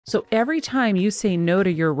So every time you say no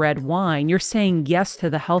to your red wine, you're saying yes to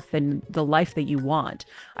the health and the life that you want.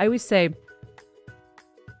 I always say,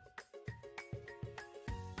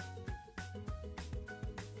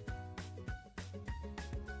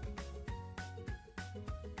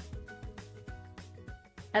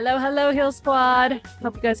 hello, hello, Heal Squad.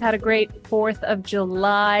 Hope you guys had a great 4th of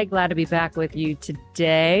July. Glad to be back with you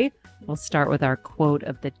today. We'll start with our quote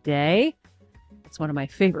of the day. It's one of my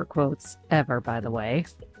favorite quotes ever, by the way.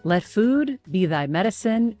 Let food be thy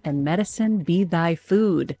medicine, and medicine be thy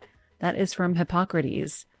food. That is from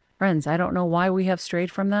Hippocrates. Friends, I don't know why we have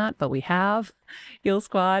strayed from that, but we have. Heal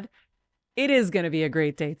Squad, it is going to be a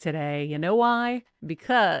great day today. You know why?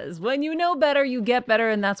 Because when you know better, you get better,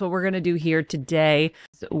 and that's what we're going to do here today.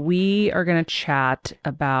 So we are going to chat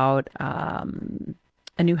about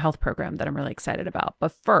a new health program that I'm really excited about.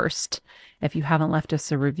 But first, if you haven't left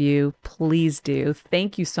us a review, please do.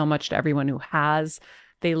 Thank you so much to everyone who has.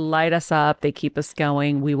 They light us up. They keep us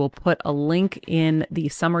going. We will put a link in the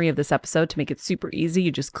summary of this episode to make it super easy.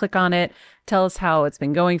 You just click on it. Tell us how it's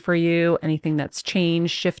been going for you, anything that's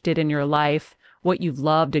changed, shifted in your life, what you've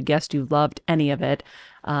loved, a guest you've loved, any of it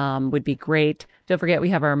would be great. Don't forget, we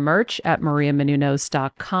have our merch at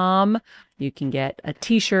mariamenounos.com. You can get a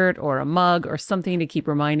t-shirt or a mug or something to keep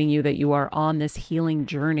reminding you that you are on this healing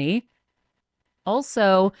journey.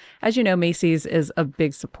 Also, as you know, Macy's is a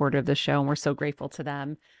big supporter of the show, and we're so grateful to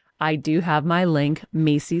them. I do have my link,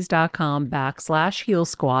 Macy's.com/Heal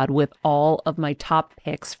Squad, with all of my top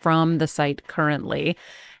picks from the site currently.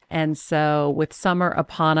 And so with summer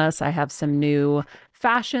upon us, I have some new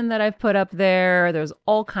fashion that I've put up there. There's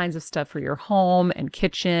all kinds of stuff for your home and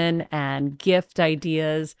kitchen and gift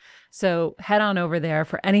ideas. So head on over there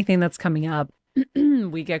for anything that's coming up.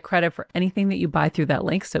 We get credit for anything that you buy through that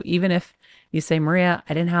link. So even if you say, Maria,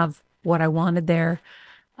 I didn't have what I wanted there,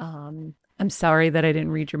 I'm sorry that I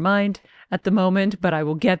didn't read your mind at the moment, but I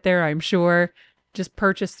will get there, I'm sure. Just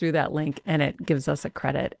purchase through that link and it gives us a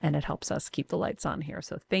credit and it helps us keep the lights on here.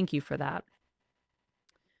 So thank you for that.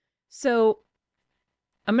 So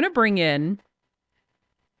I'm going to bring in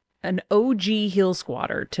an OG Heal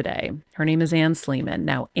Squatter today. Her name is Ann Sleeman.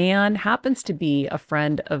 Now, Ann happens to be a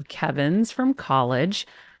friend of Kevin's from college,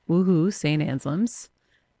 woohoo, St. Anselm's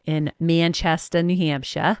in Manchester, New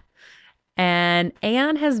Hampshire. And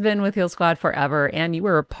Ann has been with Heal Squad forever. Ann, you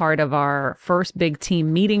were a part of our first big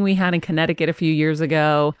team meeting we had in Connecticut a few years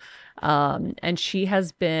ago. And she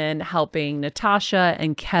has been helping Natasha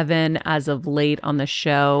and Kevin as of late on the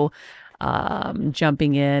show,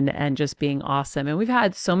 jumping in and just being awesome. And we've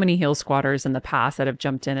had so many Heal Squatters in the past that have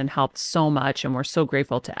jumped in and helped so much. And we're so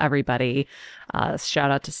grateful to everybody. Shout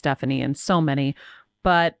out to Stephanie and so many.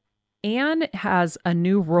 But Ann has a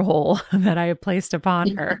new role that I have placed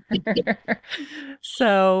upon her.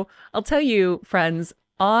 So I'll tell you, friends,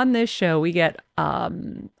 on this show, we get a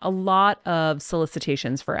lot of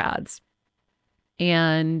solicitations for ads.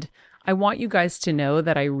 And I want you guys to know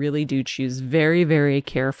that I really do choose very, very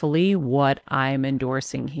carefully what I'm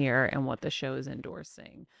endorsing here and what the show is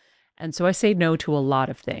endorsing. And so I say no to a lot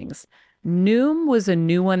of things. Noom was a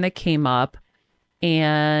new one that came up,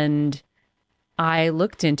 and I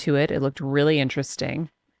looked into it. It looked really interesting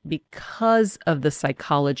because of the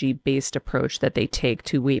psychology-based approach that they take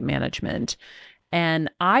to weight management. And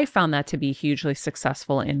I found that to be hugely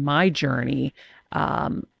successful in my journey,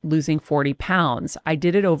 losing 40 pounds. I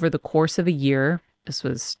did it over the course of a year. This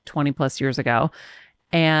was 20 plus years ago.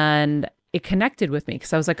 And it connected with me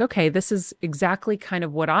because I was like, okay, this is exactly kind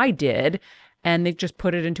of what I did. And they just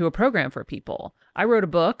put it into a program for people. I wrote a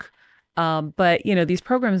book. But, you know, these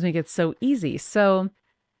programs make it so easy. So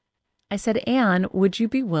I said, Ann, would you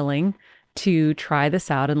be willing to try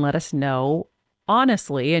this out and let us know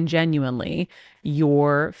honestly and genuinely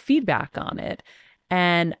your feedback on it?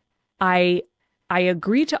 And I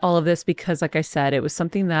agreed to all of this because, like I said, it was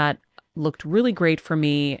something that looked really great for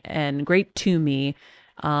me and great to me.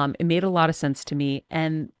 It made a lot of sense to me.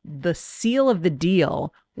 And the seal of the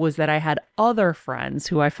deal was that I had other friends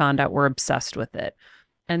who I found out were obsessed with it.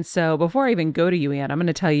 And so before I even go to you, Ann, I'm going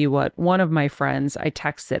to tell you what one of my friends, I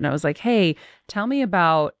texted and I was like, hey, tell me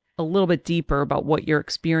about a little bit deeper about what your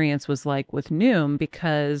experience was like with Noom,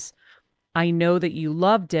 because I know that you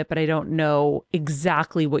loved it, but I don't know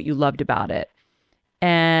exactly what you loved about it.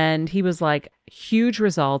 And he was like, huge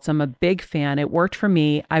results. I'm a big fan. It worked for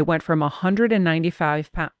me. I went from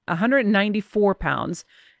 194 pounds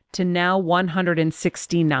to now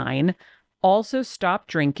 169. Also stopped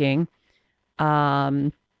drinking.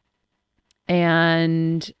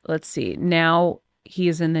 And let's see, now he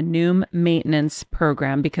is in the Noom maintenance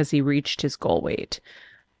program because he reached his goal weight.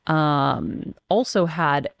 also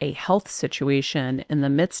had a health situation in the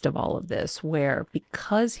midst of all of this where,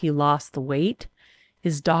 because he lost the weight,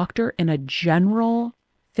 his doctor in a general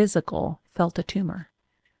physical felt a tumor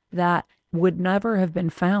that would never have been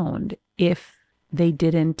found if they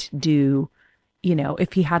didn't do,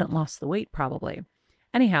 if he hadn't lost the weight, probably.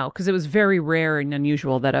 Anyhow, because it was very rare and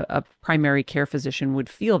unusual that a primary care physician would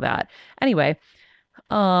feel that. Anyway,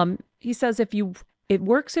 he says it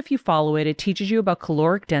works if you follow it. It teaches you about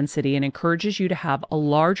caloric density and encourages you to have a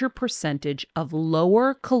larger percentage of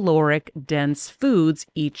lower caloric dense foods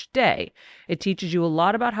each day. It teaches you a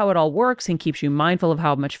lot about how it all works and keeps you mindful of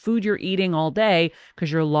how much food you're eating all day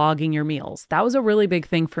because you're logging your meals. That was a really big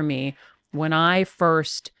thing for me when I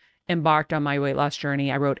first embarked on my weight loss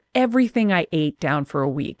journey. I wrote everything I ate down for a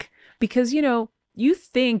week because, you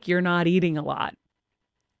think you're not eating a lot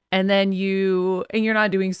and you're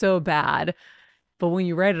not doing so bad. But when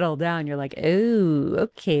you write it all down, you're like, oh,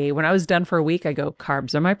 okay. When I was done for a week, I go,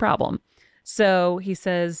 carbs are my problem. So he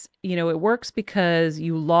says, it works because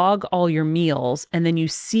you log all your meals and then you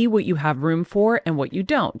see what you have room for and what you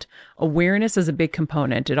don't. Awareness is a big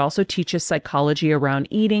component. It also teaches psychology around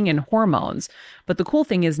eating and hormones. But the cool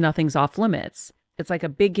thing is nothing's off limits. It's like a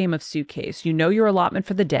big game of suitcase. You know your allotment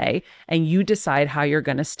for the day and you decide how you're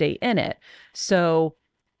going to stay in it. So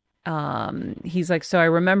he's like, so I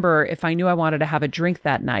remember if I knew I wanted to have a drink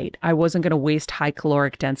that night, I wasn't going to waste high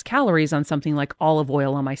caloric dense calories on something like olive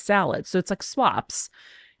oil on my salad. So it's like swaps.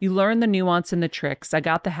 You learn the nuance and the tricks. I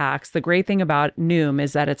got the hacks. The great thing about Noom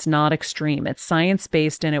is that it's not extreme. It's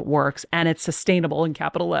science-based and it works and it's sustainable in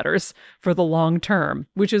capital letters for the long term,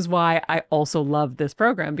 which is why I also love this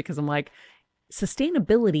program because I'm like,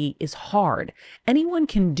 sustainability is hard. Anyone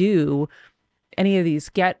can do any of these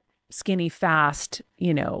get skinny fast,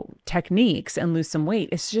 techniques and lose some weight.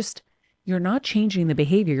 It's just you're not changing the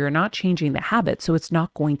behavior, you're not changing the habit, so it's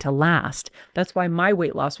not going to last. That's why my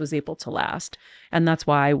weight loss was able to last, and that's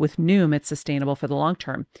why with Noom it's sustainable for the long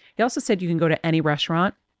term. He also said you can go to any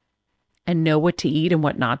restaurant and know what to eat and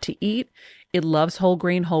what not to eat. It loves whole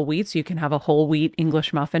grain, whole wheat, so you can have a whole wheat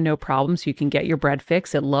English muffin, no problem. So you can get your bread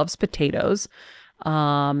fix. It loves potatoes.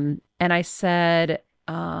 And I said,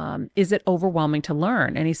 is it overwhelming to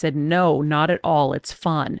learn? And he said, no, not at all. It's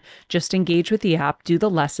fun. Just engage with the app, do the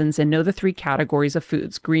lessons, and know the three categories of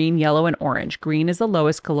foods: green, yellow, and orange. Green is the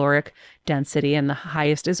lowest caloric density and the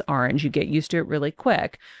highest is orange. You get used to it really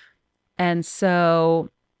quick. And so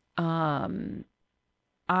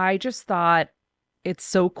I just thought it's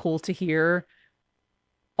so cool to hear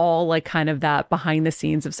all like kind of that behind the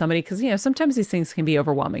scenes of somebody because, sometimes these things can be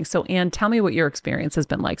overwhelming. So, Anne, tell me what your experience has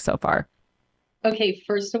been like so far. Okay,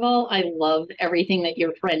 first of all, I love everything that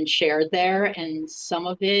your friend shared there, and some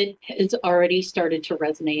of it has already started to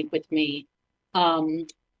resonate with me. Um,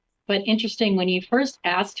 but interesting, when you first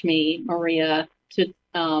asked me, Maria, to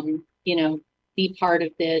be part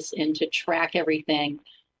of this and to track everything,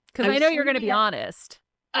 Because I I know was you're going to thinking, be honest.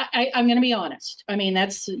 I'm going to be honest. I mean,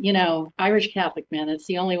 that's, Irish Catholic, man. That's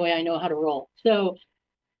the only way I know how to roll. So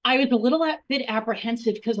I was a little bit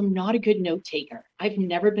apprehensive because I'm not a good note taker. I've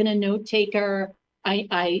never been a note taker.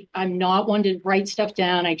 I'm not one to write stuff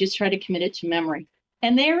down. I just try to commit it to memory.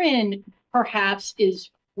 And therein, perhaps, is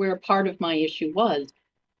where part of my issue was.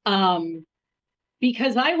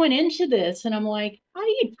 Because I went into this and I'm like,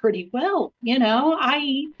 I eat pretty well. I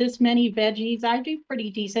eat this many veggies. I do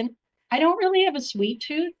pretty decent. I don't really have a sweet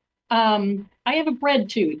tooth. I have a bread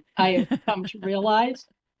tooth, I have come to realize.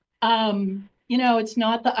 It's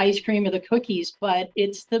not the ice cream or the cookies, but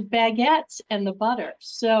it's the baguettes and the butter.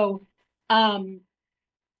 So um,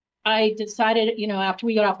 I decided, after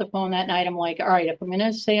we got off the phone that night, I'm like, all right, if I'm going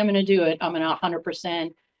to say I'm going to do it, I'm going to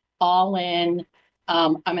 100% all in.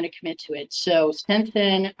 I'm going to commit to it. So since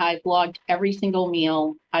then, I've logged every single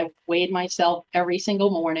meal. I've weighed myself every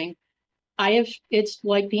single morning. It's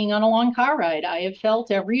like being on a long car ride. I have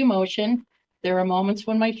felt every emotion. There are moments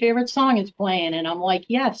when my favorite song is playing, and I'm like,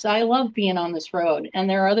 yes, I love being on this road. And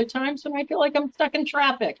there are other times when I feel like I'm stuck in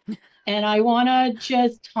traffic and I want to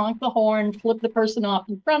just honk the horn, flip the person off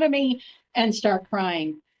in front of me, and start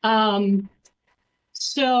crying.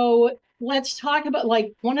 So let's talk about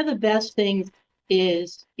like one of the best things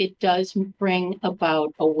is it does bring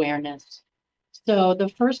about awareness. So the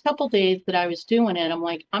first couple days that I was doing it, I'm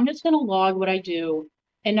like, I'm just going to log what I do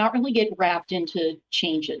and not really get wrapped into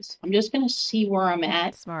changes. I'm just going to see where I'm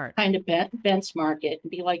at, Smart. kind of benchmark it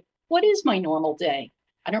and be like, what is my normal day?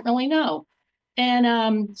 I don't really know.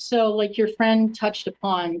 And so like your friend touched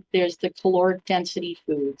upon, there's the caloric density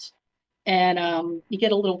foods. And you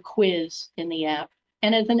get a little quiz in the app.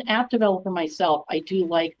 And as an app developer myself, I do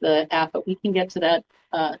like the app, but we can get to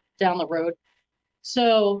that down the road.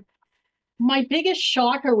 So my biggest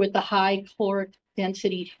shocker with the high caloric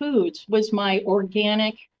density foods was my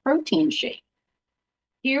organic protein shake.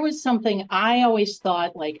 Here was something I always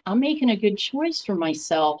thought, like, I'm making a good choice for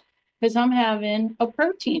myself because I'm having a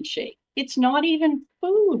protein shake. It's not even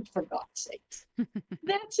food, for God's sakes.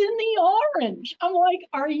 That's in the orange. I'm like,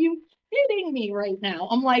 are you kidding me right now?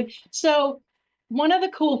 I'm like, so one of the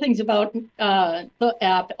cool things about the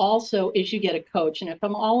app also is you get a coach. And if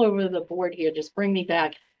I'm all over the board here, just bring me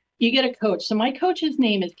back. You get a coach. So my coach's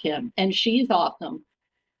name is Kim, and she's awesome.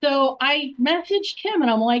 So I messaged Kim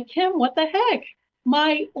and I'm like, Kim, what the heck?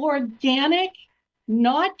 My organic,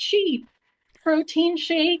 not cheap protein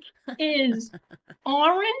shake is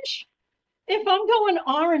orange. If I'm going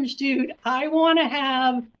orange, dude, I want to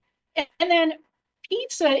have, and then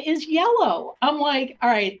pizza is yellow. I'm like, all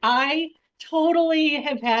right, I totally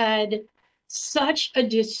have had such a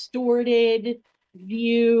distorted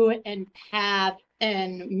view and path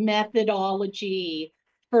and methodology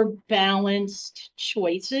for balanced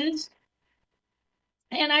choices.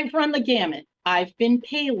 And I've run the gamut. I've been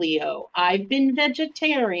paleo. I've been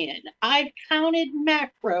vegetarian. I've counted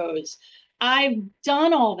macros. I've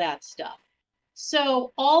done all that stuff.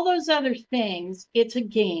 So, all those other things, it's a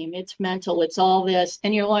game, it's mental, it's all this.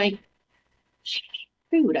 And you're like,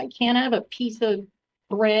 shoot, I can't have a piece of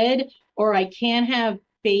bread or I can't have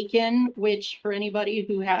bacon, which for anybody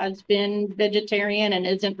who has been vegetarian and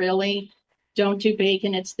isn't really, don't do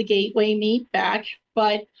bacon. It's the gateway meat back.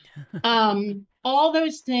 But all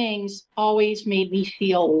those things always made me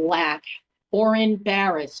feel lack or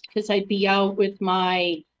embarrassed because I'd be out with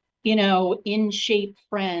my, in shape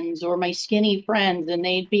friends or my skinny friends, and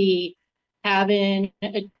they'd be having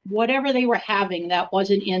whatever they were having that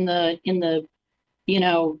wasn't in the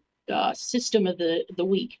system of the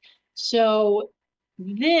week. So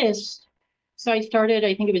this, so I started,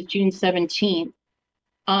 I think it was June 17th,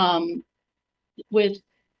 with,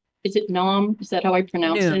 is it Nom? Is that how I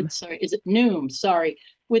pronounce Noom. it? Sorry, is it Noom? Sorry.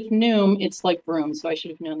 With Noom, it's like broom, so I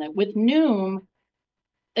should have known that. With Noom,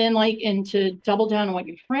 and to double down on what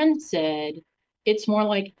your friend said, it's more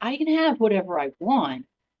like I can have whatever I want.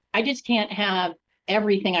 I just can't have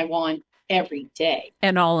everything I want every day.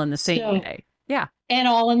 And all in the same So, day. Yeah. and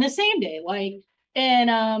all in the same day.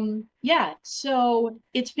 Yeah, so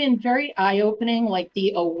it's been very eye-opening. Like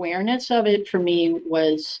the awareness of it for me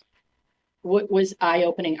was what was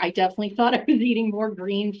eye-opening. I definitely thought I was eating more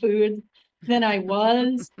green foods than I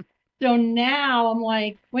was. So now I'm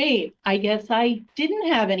like, wait, I guess I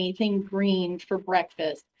didn't have anything green for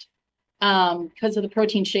breakfast because of the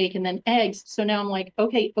protein shake and then eggs. So now I'm like,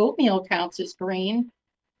 okay, oatmeal counts as green.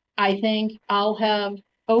 I think I'll have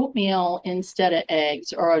oatmeal instead of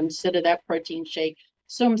eggs or instead of that protein shake.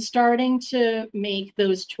 So I'm starting to make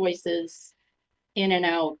those choices in and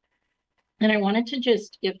out. And I wanted to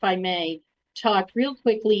just, if I may, talk real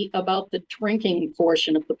quickly about the drinking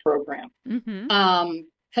portion of the program. Mm-hmm.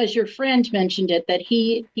 Because your friend mentioned it, that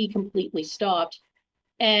he completely stopped.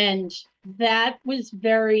 And that was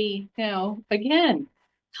very, again,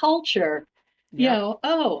 culture. Yep.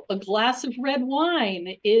 Oh, a glass of red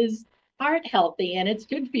wine is heart healthy and it's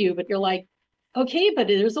good for you. But you're like, okay, but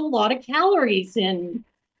there's a lot of calories in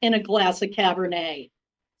a glass of Cabernet.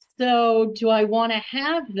 So do I want to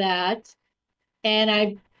have that?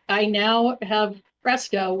 And I now have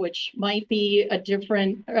Fresco, which might be a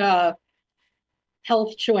different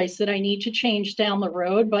health choice that I need to change down the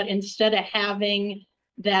road. But instead of having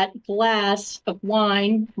that glass of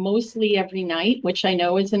wine mostly every night, which I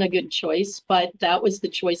know isn't a good choice, but that was the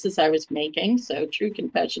choices I was making. So true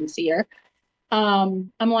confessions here.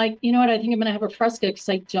 I'm like, you know what? I think I'm going to have a Fresca because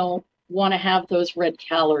I don't want to have those red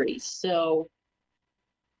calories. So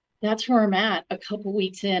that's where I'm at a couple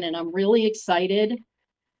weeks in, and I'm really excited.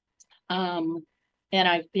 Um, and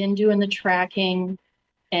I've been doing the tracking,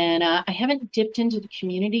 and I haven't dipped into the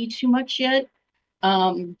community too much yet.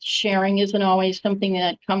 Sharing isn't always something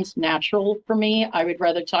that comes natural for me. I would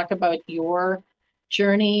rather talk about your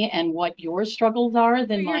journey and what your struggles are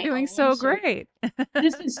than You're my doing own. so So great.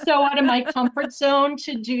 this is so out of my comfort zone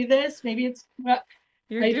to do this. Maybe it's what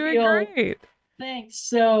You're I doing feel. great. Thanks.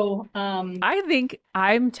 So, I think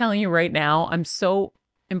I'm telling you right now, I'm so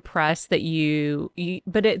impressed that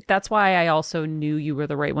but that's why I also knew you were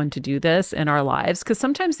the right one to do this in our lives. Because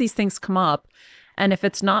sometimes these things come up. And if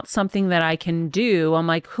it's not something that I can do, I'm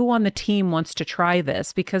like, who on the team wants to try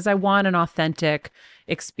this? Because I want an authentic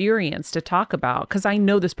experience to talk about because I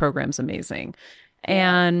know this program's amazing.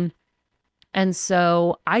 yeah, And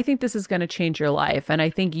so I think this is going to change your life. And I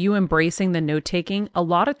think you embracing the note taking, a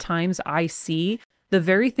lot of times I see the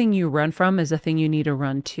very thing you run from is the thing you need to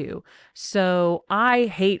run to. So I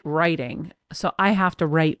hate writing, so I have to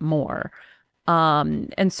write more.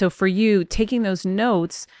 And so for you, taking those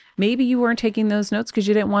notes, maybe you weren't taking those notes because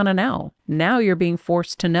you didn't want to know. Now you're being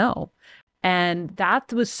forced to know. And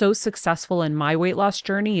that was so successful in my weight loss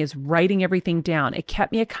journey is writing everything down. It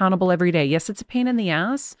kept me accountable every day. Yes, it's a pain in the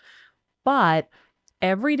ass, but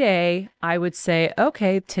every day I would say,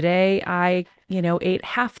 okay, today I, ate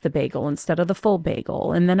half the bagel instead of the full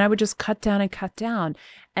bagel. And then I would just cut down and cut down.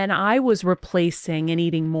 And I was replacing and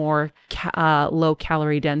eating more low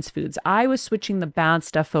calorie dense foods. I was switching the bad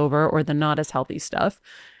stuff over or the not as healthy stuff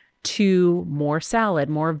to more salad,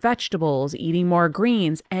 more vegetables, eating more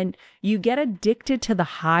greens, and you get addicted to the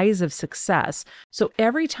highs of success. So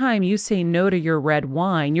every time you say no to your red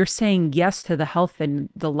wine, you're saying yes to the health and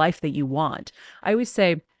the life that you want. I always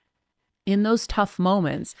say, in those tough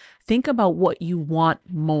moments, think about what you want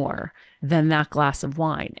more than that glass of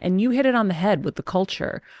wine. And you hit it on the head with the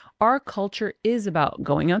culture. Our culture is about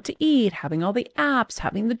going out to eat, having all the apps,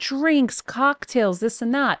 having the drinks, cocktails, this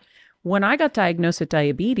and that. When I got diagnosed with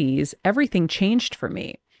diabetes, everything changed for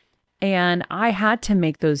me. And I had to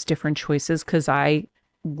make those different choices because I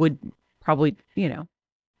would probably,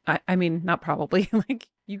 I mean, not probably, like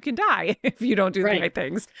you can die if you don't do the Right. right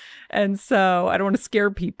things. And so I don't want to scare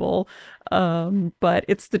people, but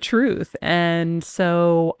it's the truth. And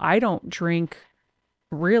so I don't drink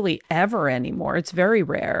really ever anymore. It's very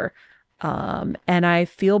rare. And I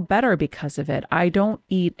feel better because of it. I don't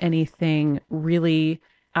eat anything really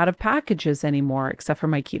out of packages anymore, except for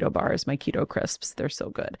my keto bars, my keto crisps. They're so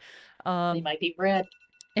good. They Um, might be red.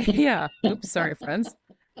 yeah. Oops. Sorry, friends.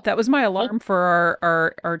 That was my alarm for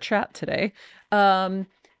our chat today. Um,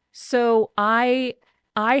 so I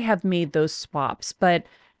have made those swaps, but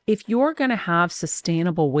if you're going to have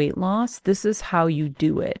sustainable weight loss, this is how you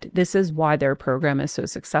do it. This is why their program is so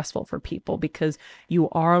successful for people because you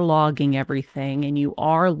are logging everything and you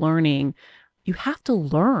are learning. You have to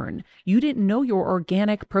learn. You didn't know your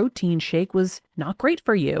organic protein shake was not great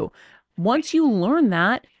for you. Once you learn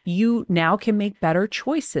that, you now can make better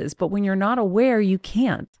choices, but when you're not aware, you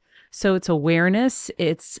can't. So it's awareness,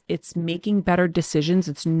 it's making better decisions,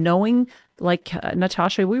 it's knowing like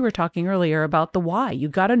Natasha, we were talking earlier about the why. You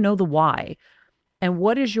got to know the why. And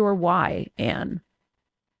what is your why, Anne?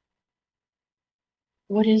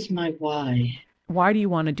 What is my why? Why do you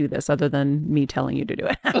want to do this other than me telling you to do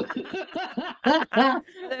it?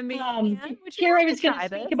 Than me, Anne, would you Here I like to was going to try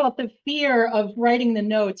speak this? about the fear of writing the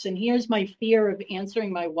notes, and here's my fear of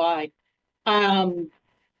answering my why. Um,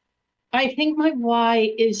 I think my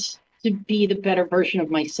why is to be the better version of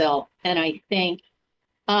myself, and I think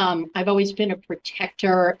I've always been a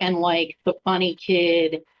protector and like the funny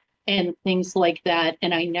kid and things like that,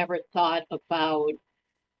 and I never thought about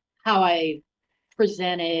how I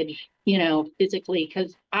presented, physically,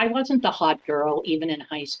 because I wasn't the hot girl even in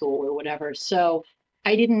high school or whatever. So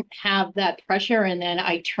I didn't have that pressure. And then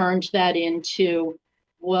I turned that into,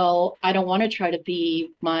 well, I don't want to try to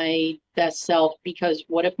be my best self because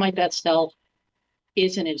what if my best self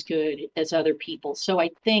isn't as good as other people? So I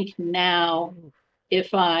think now,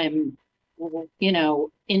 if I'm,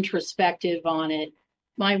 introspective on it,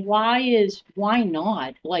 my why is why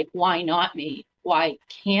not? Like, why not me? Why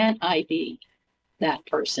can't I be that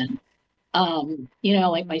person?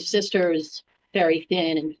 Like my sister is very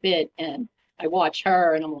thin and fit, and I watch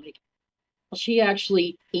her and I'm like, well, she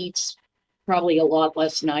actually eats probably a lot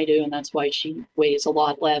less than I do, and that's why she weighs a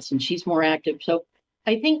lot less and she's more active. So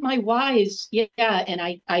I think my why is, yeah, and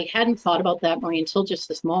I hadn't thought about that, Marie, until just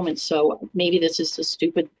this moment. So maybe this is a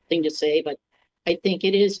stupid thing to say, but I think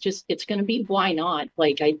it is just, it's going to be why not?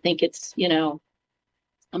 Like, I think it's,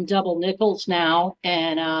 I'm double nickels now,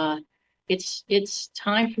 and it's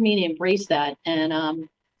time for me to embrace that. And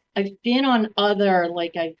I've been on other,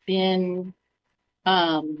 like I've been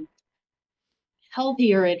um,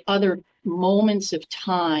 healthier at other moments of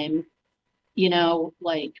time,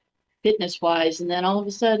 like fitness wise, and then all of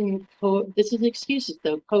a sudden, this is excuses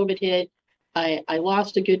though. COVID hit. I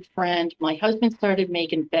lost a good friend. My husband started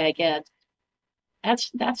making baguettes.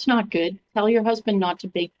 That's not good. Tell your husband not to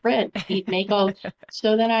bake bread. He'd make all.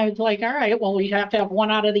 So then I was like, all right, well, we have to have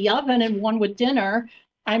one out of the oven and one with dinner.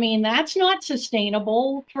 I mean, that's not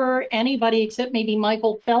sustainable for anybody except maybe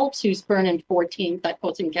Michael Phelps, who's burning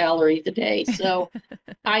 14,000 calories a day. So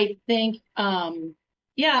I think,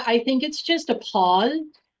 yeah, I think it's just a pause.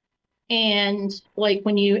 And like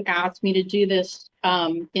when you asked me to do this,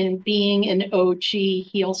 in being an OG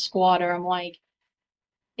heel squatter, I'm like,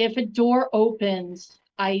 if a door opens,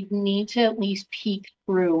 I need to at least peek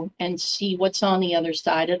through and see what's on the other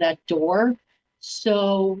side of that door.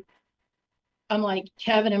 So I'm like,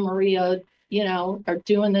 Kevin and Maria, are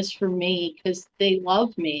doing this for me because they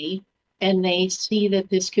love me and they see that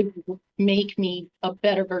this could make me a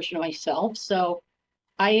better version of myself. So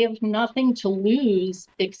I have nothing to lose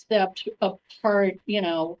except a part,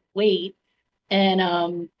 weight.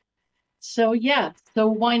 And so yeah, so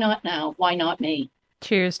why not now? Why not me?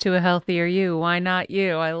 Cheers to a healthier you. Why not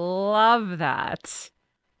you? I love that.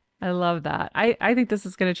 I love that. I think this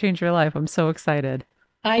is going to change your life. I'm so excited.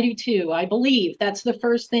 I do too. I believe that's the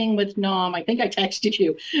first thing with Nom. I think I texted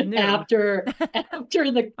you No, after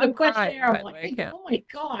the I'm crying, questionnaire. I'm by the way. I like, can't. oh my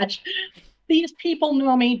gosh, these people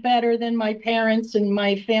know me better than my parents and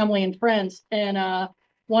my family and friends. And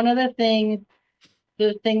one of the thing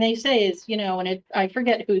they say is, and I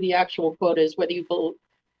forget who the actual quote is, whether you believe,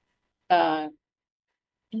 uh,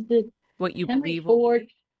 is it What you Henry believe will Ford?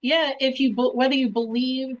 be. Yeah, if you whether you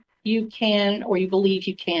believe you can or you believe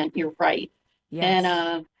you can't, you're right. And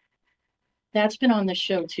Yes. that's been on the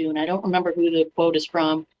show too, and I don't remember who the quote is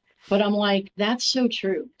from, but I'm like, that's so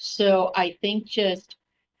true. So I think just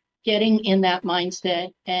getting in that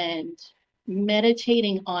mindset and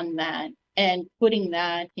meditating on that and putting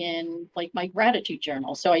that in like my gratitude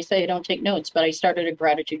journal. So I say I don't take notes, but I started a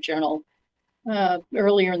gratitude journal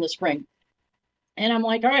earlier in the spring. And I'm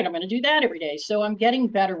like, all right, I'm going to do that every day. So I'm getting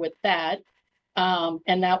better with that.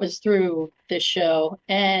 And that was through this show.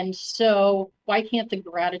 And so why can't the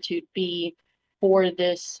gratitude be for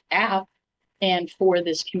this app and for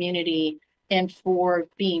this community and for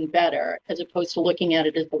being better as opposed to looking at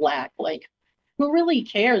it as black? Like, who really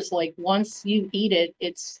cares? Like, once you eat it,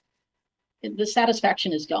 the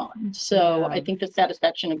satisfaction is gone. So I Yeah. think the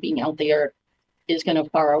satisfaction of being healthier is going to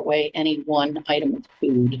far outweigh any one item of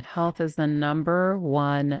food. Health is the number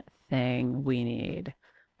one thing we need.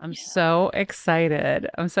 I'm Yeah. so excited.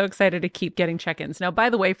 I'm so excited to keep getting check-ins. Now, by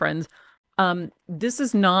the way, friends, this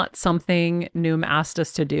is not something Noom asked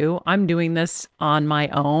us to do. I'm doing this on my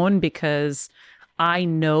own because I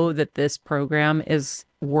know that this program is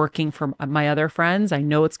working for my other friends. I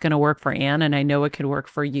know it's going to work for Anne and I know it could work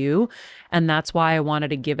for you. And that's why I wanted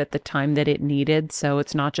to give it the time that it needed. So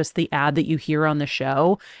it's not just the ad that you hear on the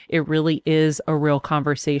show. It really is a real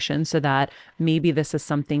conversation so that maybe this is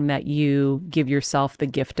something that you give yourself the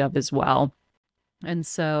gift of as well. And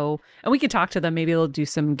we could talk to them. Maybe they'll do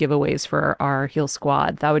some giveaways for our Heal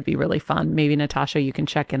Squad. That would be really fun. Maybe Natasha, you can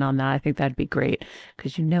check in on that. I think that'd be great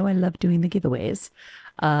because I love doing the giveaways.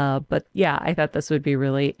 But yeah, I thought this would be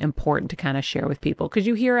really important to kind of share with people because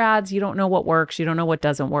you hear ads, you don't know what works, you don't know what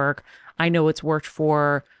doesn't work. I know it's worked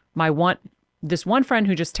for this one friend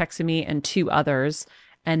who just texted me and two others.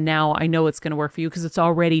 And now I know it's going to work for you because it's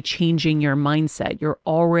already changing your mindset. You're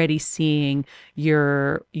already seeing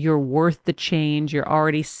you're worth the change. You're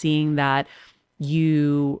already seeing that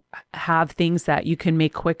you have things that you can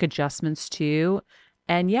make quick adjustments to.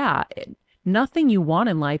 And yeah, nothing you want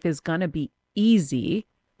in life is going to be easy,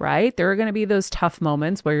 right? There are going to be those tough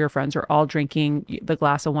moments where your friends are all drinking the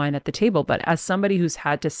glass of wine at the table. But as somebody who's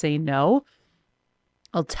had to say no,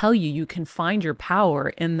 I'll tell you, you can find your power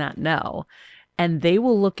in that no. And they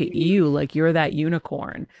will look at you like you're that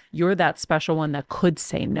unicorn. You're that special one that could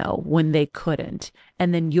say no when they couldn't.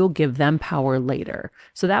 And then you'll give them power later.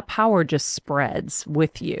 So that power just spreads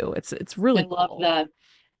with you. It's I really love cool. that.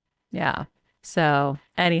 Yeah. So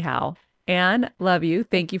anyhow, Anne, love you.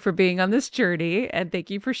 Thank you for being on this journey and thank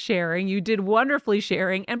you for sharing. You did wonderfully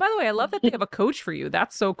sharing. And by the way, I love that they have a coach for you.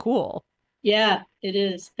 That's so cool. Yeah, it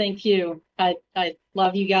is. Thank you. I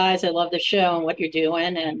love you guys. I love the show and what you're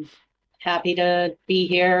doing, and happy to be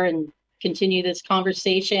here and continue this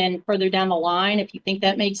conversation further down the line if you think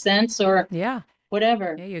that makes sense or Yeah.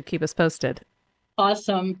 whatever. Yeah, you keep us posted.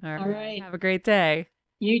 Awesome. All All right. right. Have a great day.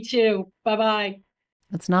 You too. Bye bye.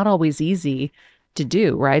 It's not always easy to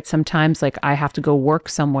do, right? Sometimes, like, I have to go work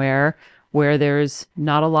somewhere where there's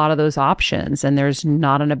not a lot of those options and there's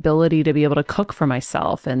not an ability to be able to cook for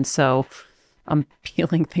myself. And so I'm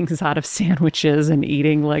peeling things out of sandwiches and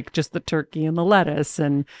eating like just the turkey and the lettuce.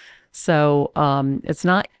 And so it's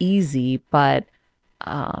not easy, but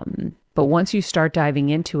once you start diving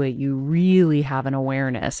into it, you really have an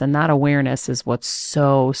awareness. And that awareness is what's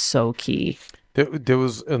so, so key. There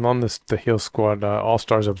was, and on the Heal Squad All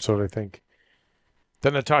Stars episode, I think,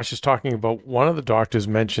 that Natasha's talking about, one of the doctors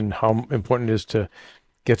mentioned how important it is to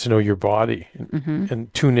get to know your body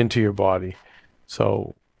and tune into your body.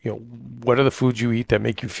 So, what are the foods you eat that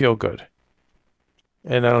make you feel good?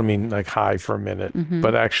 And I don't mean like high for a minute,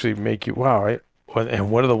 but actually make you, wow, right? And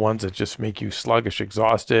what are the ones that just make you sluggish,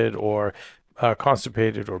 exhausted, or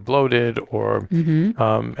constipated, or bloated, or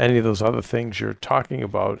any of those other things you're talking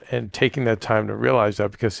about, and taking that time to realize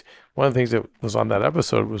that. Because one of the things that was on that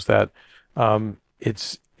episode was that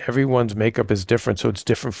It's everyone's makeup is different, so it's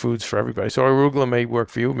different foods for everybody. So arugula may work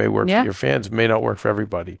for you, may work for Yeah. your fans, may not work for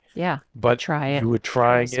everybody. Yeah. But Try it. you were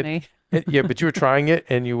trying Trust it. me. Yeah, but you were trying it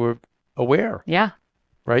and you were aware, Yeah.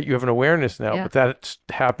 right? You have an awareness now, Yeah. but that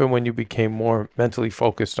happened when you became more mentally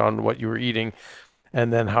focused on what you were eating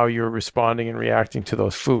and then how you're responding and reacting to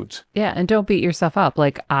those foods. Yeah. And don't beat yourself up.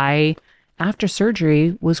 Like after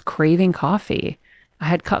surgery, was craving coffee. I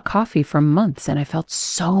had cut coffee for months and I felt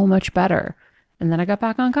so much better. And then I got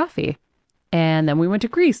back on coffee. And then we went to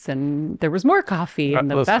Greece and there was more coffee and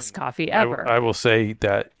the Listen, best coffee ever. I will say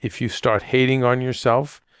that if you start hating on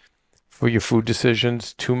yourself for your food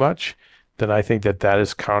decisions too much, then I think that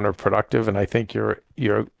is counterproductive. And I think you're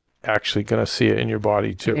actually going to see it in your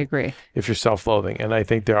body too. I agree. If you're self-loathing. And I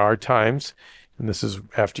think there are times, and this is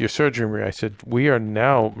after your surgery, Maria, I said, we are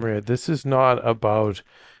now, Maria, this is not about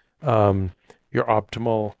your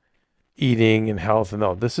optimal eating and health.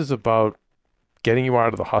 No, this is about getting you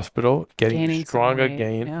out of the hospital, getting you Gaining strong some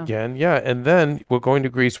weight, again. Yeah. And then we're going to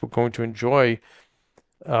Greece. We're going to enjoy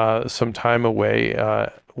some time away,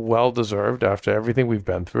 well-deserved after everything we've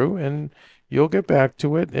been through. And you'll get back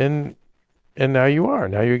to it. And now you are.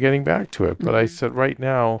 Now you're getting back to it. But I said right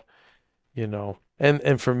now,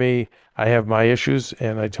 and for me, I have my issues.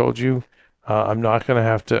 And I told you, I'm not going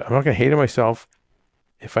to hate it myself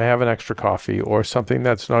if I have an extra coffee or something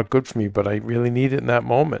that's not good for me, but I really need it in that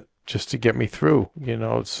moment just to get me through,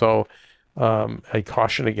 So I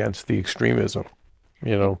caution against the extremism,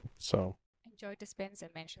 so. Joe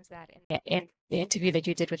Dispenza mentions that in the interview that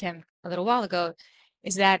you did with him a little while ago,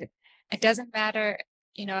 is that it doesn't matter,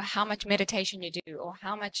 how much meditation you do or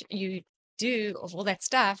how much you do of all that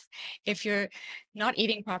stuff. If you're not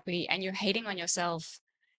eating properly and you're hating on yourself,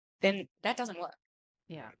 then that doesn't work.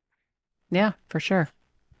 Yeah. Yeah, for sure.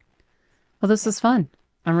 Well, this is fun.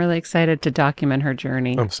 I'm really excited to document her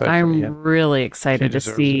journey. I'm really excited to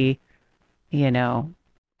see, And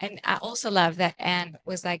I also love that Anne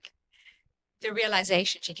was like, the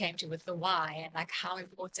realization she came to with the why and like how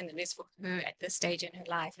important it is for her at this stage in her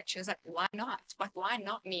life. And she was like, why not? But why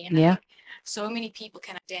not me? And I think so many people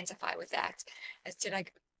can identify with that as to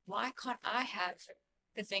like, why can't I have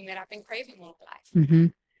the thing that I've been craving all my life?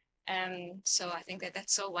 Mm-hmm. So I think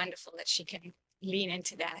that's so wonderful that she can lean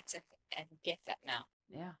into that and get that now.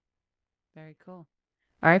 Yeah. Very cool.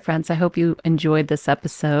 All right, friends. I hope you enjoyed this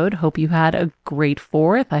episode. Hope you had a great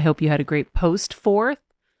 4th. I hope you had a great post 4th.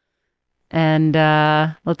 And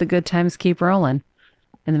let the good times keep rolling.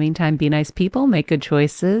 In the meantime, be nice people, make good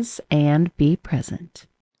choices, and be present.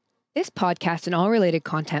 This podcast and all related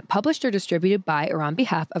content published or distributed by or on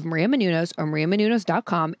behalf of Maria Menounos or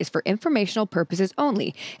mariamenounos.com is for informational purposes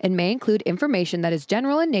only and may include information that is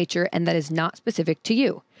general in nature and that is not specific to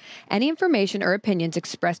you. Any information or opinions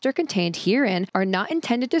expressed or contained herein are not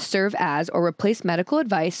intended to serve as or replace medical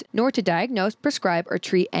advice, nor to diagnose, prescribe, or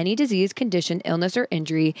treat any disease, condition, illness, or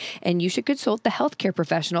injury, and you should consult the healthcare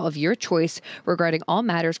professional of your choice regarding all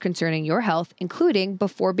matters concerning your health, including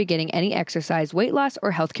before beginning any exercise, weight loss,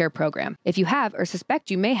 or healthcare program. If you have or suspect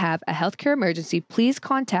you may have a healthcare emergency, please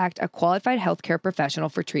contact a qualified healthcare professional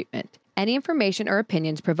for treatment. Any information or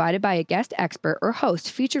opinions provided by a guest expert or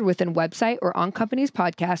host featured within website or on company's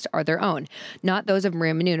podcast are their own, not those of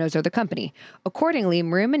Maria Menounos or the company. Accordingly,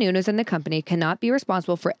 Maria Menounos and the company cannot be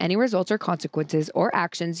responsible for any results or consequences or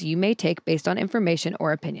actions you may take based on information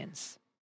or opinions.